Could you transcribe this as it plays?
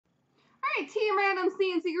right, Team Random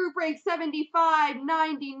C&C Group break 75.99. I'm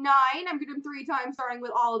going to do them 3 times, starting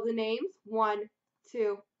with all of the names. 1,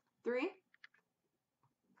 2, 3.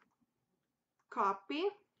 Copy.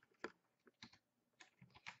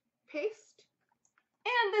 Paste.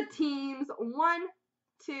 And the teams. 1,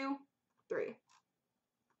 2, 3.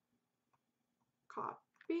 Copy.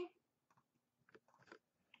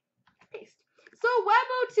 Paste. So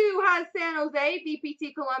Webo2 has San Jose,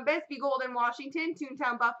 VPT Columbus, V Golden Washington,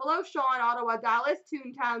 Toontown Buffalo, Sean Ottawa Dallas,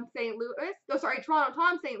 Toontown St. Louis, Toronto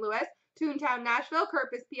Tom St. Louis, Toontown Nashville,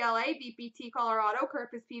 Kirpus PLA, VPT Colorado,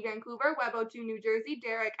 Kirpus P Vancouver, Webo2 New Jersey,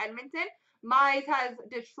 Derek Edmonton, Mize has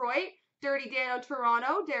Detroit, Dirty Dano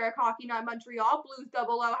Toronto, Derek Hockey Nut Montreal, Blues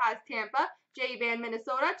 00 has Tampa, J Van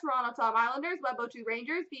Minnesota, Toronto Tom Islanders, Webo2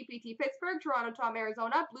 Rangers, VPT Pittsburgh, Toronto Tom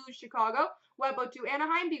Arizona, Blues Chicago, Webo2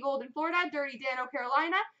 Anaheim, B Golden Florida, Dirty Dano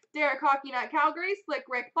Carolina, Derek Hockey Nut Calgary, Slick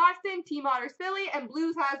Rick Boston, Team Otters Philly, and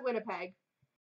Blues has Winnipeg.